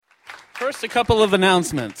First, a couple of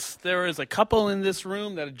announcements. There is a couple in this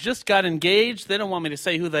room that just got engaged. They don't want me to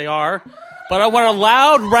say who they are, but I want a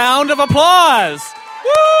loud round of applause.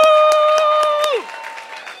 Woo!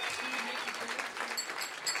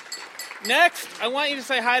 Next, I want you to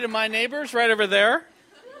say hi to my neighbors right over there.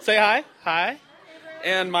 Say hi. Hi.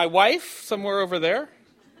 And my wife somewhere over there.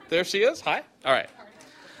 There she is. Hi. All right.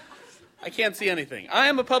 I can't see anything. I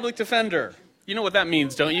am a public defender. You know what that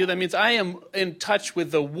means, don't you? That means I am in touch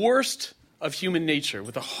with the worst of human nature,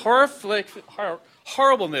 with the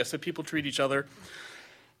horribleness that people treat each other.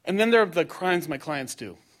 And then there are the crimes my clients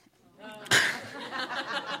do. All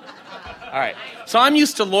right. So I'm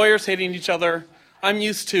used to lawyers hating each other. I'm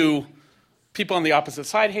used to people on the opposite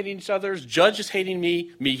side hating each other, judges hating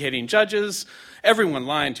me hating judges, everyone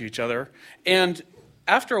lying to each other. And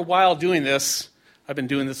after a while doing this, I've been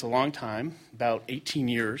doing this a long time, about 18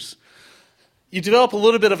 years, you develop a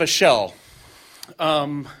little bit of a shell.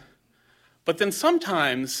 But then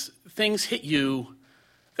sometimes things hit you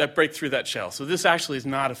that break through that shell. So this actually is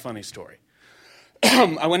not a funny story.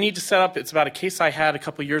 I need to set up, it's about a case I had a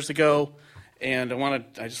couple years ago, and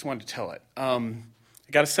I just wanted to tell it. I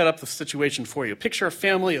got to set up the situation for you. Picture a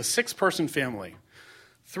family, a 6-person family.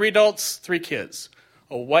 3 adults, 3 kids.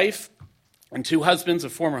 A wife and 2 husbands, a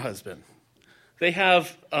former husband. They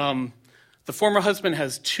have, the former husband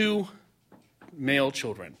has 2 male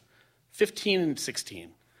children, 15 and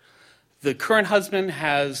 16. The current husband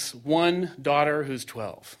has 1 daughter who's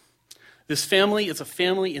 12. This family is a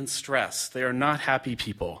family in stress. They are not happy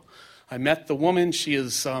people. I met the woman. She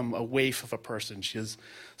is a waif of a person. She has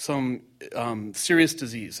some serious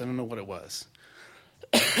disease. I don't know what it was.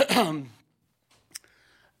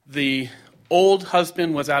 The old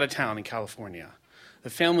husband was out of town in California. The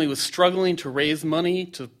family was struggling to raise money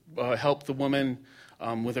to help the woman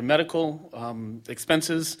with her medical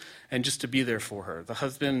expenses and just to be there for her.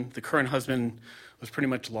 The current husband, was pretty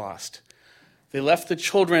much lost. They left the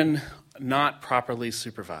children not properly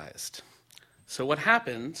supervised. So what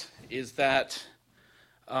happened is that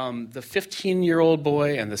the 15-year-old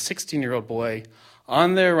boy and the 16-year-old boy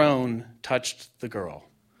on their own touched the girl.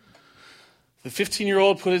 The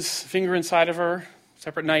 15-year-old put his finger inside of her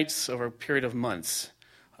separate nights over a period of months.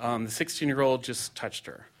 The 16-year-old just touched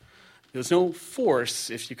her. There was no force,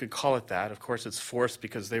 if you could call it that. Of course, it's force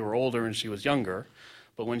because they were older and she was younger.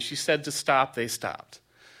 But when she said to stop, they stopped.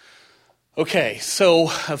 Okay,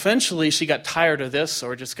 so eventually she got tired of this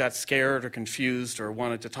or just got scared or confused or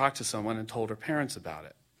wanted to talk to someone and told her parents about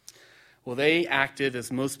it. Well, they acted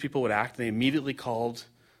as most people would act. They immediately called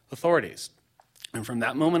authorities. And from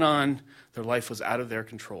that moment on, their life was out of their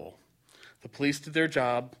control. The police did their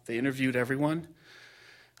job. They interviewed everyone.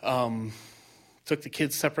 Took the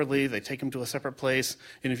kids separately. They take them to a separate place,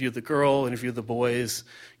 interviewed the girl, interviewed the boys,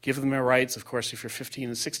 give them their rights. Of course, if you're 15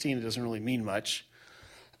 and 16, it doesn't really mean much.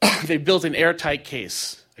 They built an airtight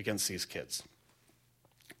case against these kids.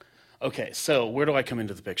 Okay, so where do I come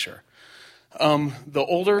into the picture?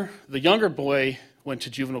 The younger boy went to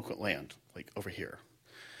juvenile land, like over here.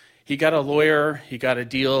 He got a lawyer. He got a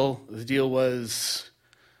deal. The deal was...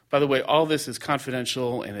 By the way, all this is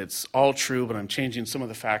confidential, and it's all true, but I'm changing some of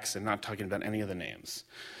the facts and not talking about any of the names.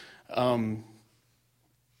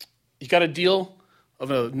 He got a deal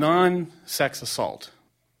of a non-sex assault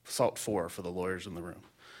 4 for the lawyers in the room.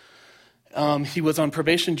 He was on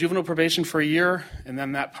probation, juvenile probation for a year, and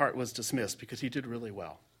then that part was dismissed because he did really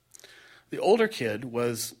well. The older kid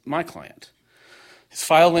was my client. His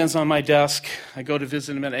file lands on my desk. I go to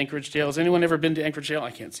visit him at Anchorage Jail. Has anyone ever been to Anchorage Jail?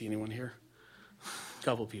 I can't see anyone here.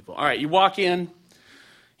 Couple people. All right, you walk in,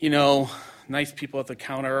 nice people at the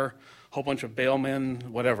counter, whole bunch of bailmen,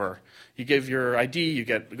 whatever. You give your ID, you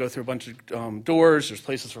go through a bunch of doors, there's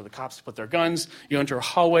places for the cops to put their guns. You enter a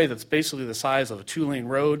hallway that's basically the size of a 2-lane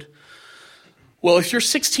road. Well, if you're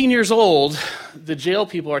 16 years old, the jail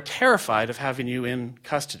people are terrified of having you in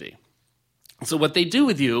custody. So what they do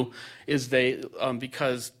with you is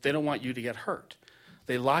because they don't want you to get hurt,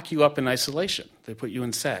 they lock you up in isolation. They put you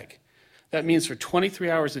in SEG. That means for 23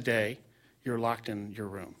 hours a day, you're locked in your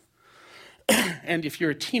room. And if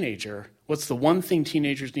you're a teenager, what's the one thing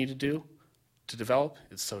teenagers need to do to develop?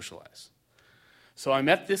 It's socialize. So I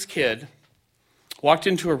met this kid, walked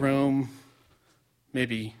into a room,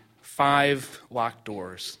 maybe 5 locked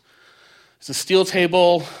doors. It's a steel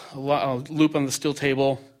table, a loop on the steel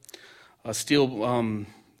table, a steel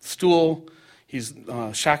stool. He's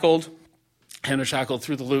shackled, hand shackled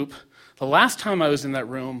through the loop. The last time I was in that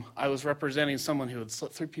room, I was representing someone who had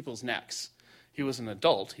slit through people's necks. He was an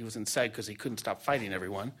adult. He was in SEG because he couldn't stop fighting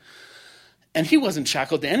everyone. And he wasn't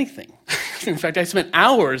shackled to anything. In fact, I spent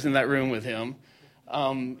hours in that room with him,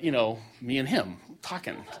 me and him,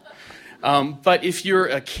 talking. But if you're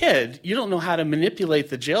a kid, you don't know how to manipulate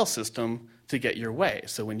the jail system to get your way.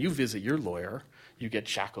 So when you visit your lawyer, you get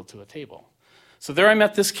shackled to a table. So there I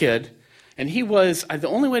met this kid, and he was, the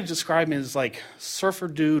only way to describe him is like surfer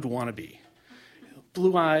dude wannabe.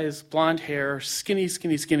 Blue eyes, blonde hair, skinny.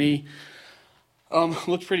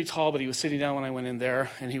 Looked pretty tall, but he was sitting down when I went in there,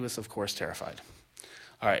 and he was, of course, terrified.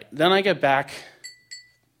 All right, then I get back.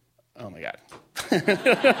 Oh, my God.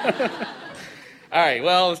 All right,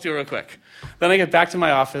 well, let's do it real quick. Then I get back to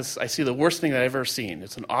my office. I see the worst thing that I've ever seen.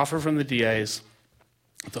 It's an offer from the DAs.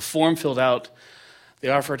 The form filled out. They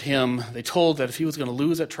offered him, they told that if he was going to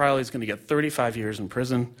lose at trial, he's going to get 35 years in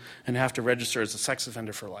prison and have to register as a sex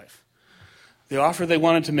offender for life. The offer they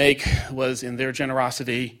wanted to make was, in their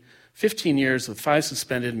generosity, 15 years with 5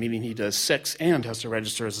 suspended, meaning he does 6 and has to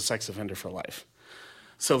register as a sex offender for life.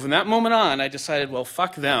 So from that moment on, I decided, well,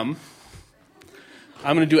 fuck them.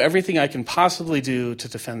 I'm going to do everything I can possibly do to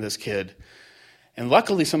defend this kid. And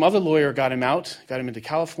luckily, some other lawyer got him out, got him into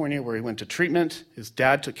California, where he went to treatment. His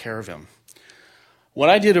dad took care of him. What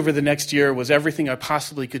I did over the next year was everything I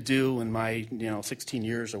possibly could do in my 16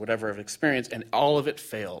 years or whatever of experience, and all of it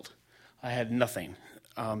failed. I had nothing.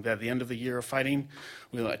 At the end of the year of fighting,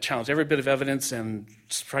 we challenged every bit of evidence and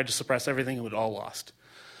tried to suppress everything, and we'd all lost.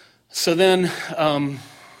 So then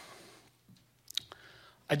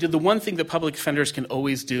I did the one thing that public defenders can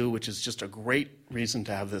always do, which is just a great reason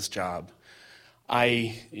to have this job.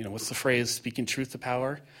 What's the phrase, speaking truth to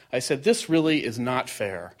power? I said, this really is not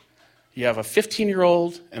fair. You have a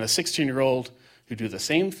 15-year-old and a 16-year-old who do the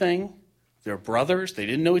same thing. They're brothers. They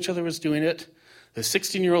didn't know each other was doing it. The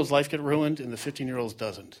 16-year-old's life get ruined, and the 15-year-old's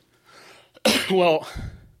doesn't. Well,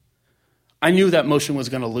 I knew that motion was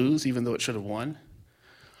going to lose, even though it should have won.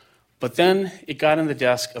 But then it got in the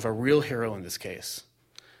desk of a real hero in this case.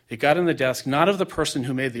 It got in the desk not of the person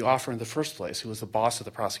who made the offer in the first place, who was the boss of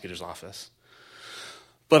the prosecutor's office,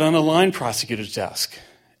 but on a line prosecutor's desk.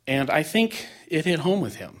 And I think it hit home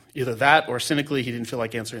with him. Either that or cynically he didn't feel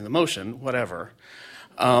like answering the motion, whatever.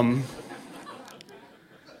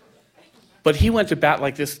 But he went to bat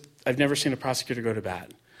like this. I've never seen a prosecutor go to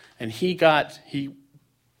bat. And I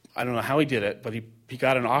don't know how he did it, but he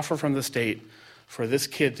got an offer from the state for this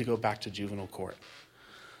kid to go back to juvenile court.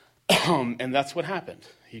 And that's what happened.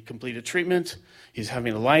 He completed treatment. He's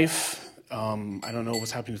having a life. I don't know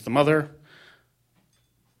what's happening with the mother.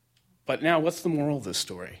 But now, what's the moral of this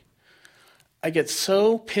story? I get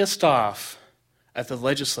so pissed off at the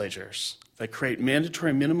legislatures that create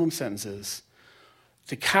mandatory minimum sentences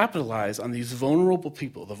to capitalize on these vulnerable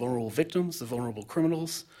people, the vulnerable victims, the vulnerable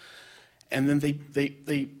criminals, and then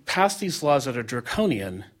they pass these laws that are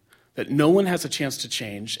draconian, that no one has a chance to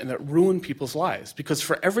change, and that ruin people's lives. Because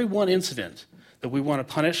for every one incident that we want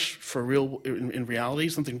to punish in reality,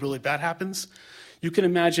 something really bad happens, you can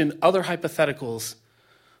imagine other hypotheticals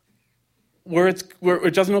where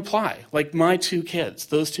it doesn't apply. Like my 2 kids,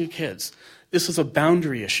 those 2 kids. This is a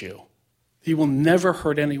boundary issue. He will never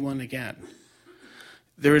hurt anyone again.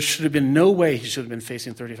 There should have been no way he should have been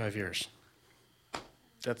facing 35 years.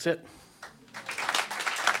 That's it.